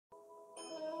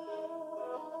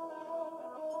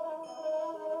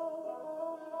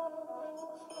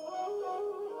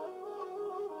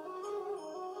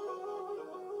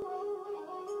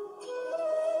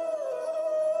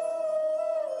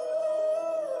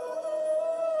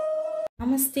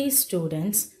Namaste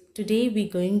students. Today we're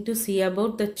going to see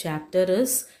about the chapter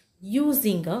is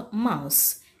using a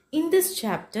mouse. In this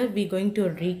chapter we're going to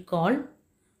recall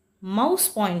mouse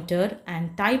pointer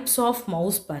and types of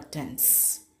mouse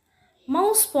buttons.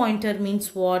 Mouse pointer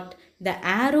means what? The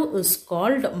arrow is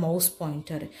called mouse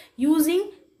pointer.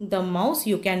 Using the mouse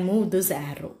you can move this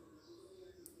arrow.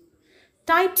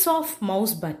 Types of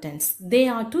mouse buttons.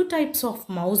 There are two types of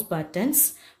mouse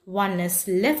buttons. One is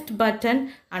left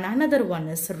button and another one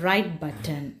is right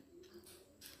button.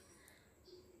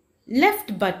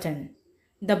 Left button.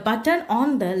 The button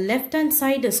on the left hand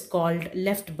side is called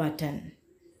left button.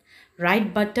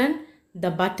 Right button. The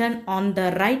button on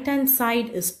the right hand side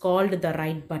is called the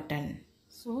right button.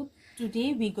 So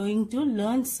today we are going to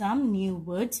learn some new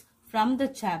words from the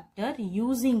chapter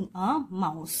using a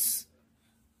mouse.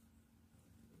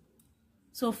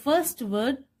 So first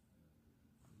word,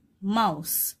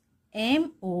 mouse.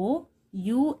 M-O-U-S-E.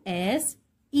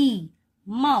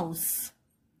 Mouse.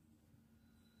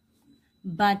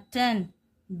 Button.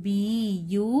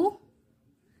 B-U-T-T-O-N-S.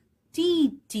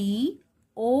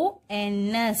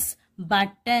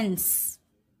 Buttons.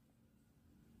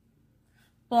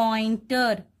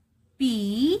 Pointer.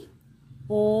 P-O-I-N-T-E-R.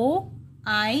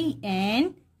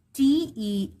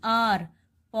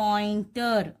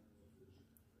 Pointer.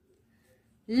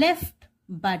 Left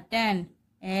button.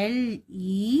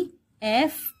 L-E-F-T.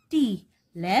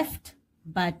 Left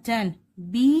button.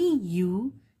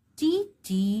 B-U-T-T-O-N.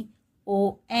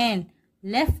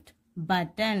 Left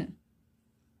button.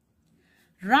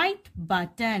 Right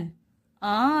button.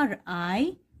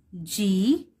 R-I-G-H-T.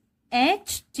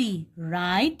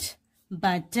 Right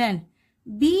button.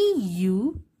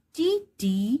 B-U-T-T-O-N.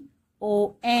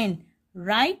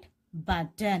 Right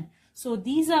button. So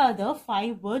these are the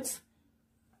 5 words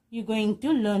you're going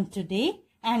to learn today,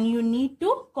 and you need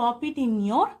to copy it in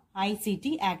your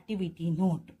ICT activity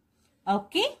note.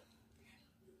 Okay?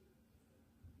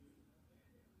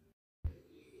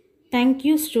 Thank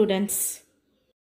you, students.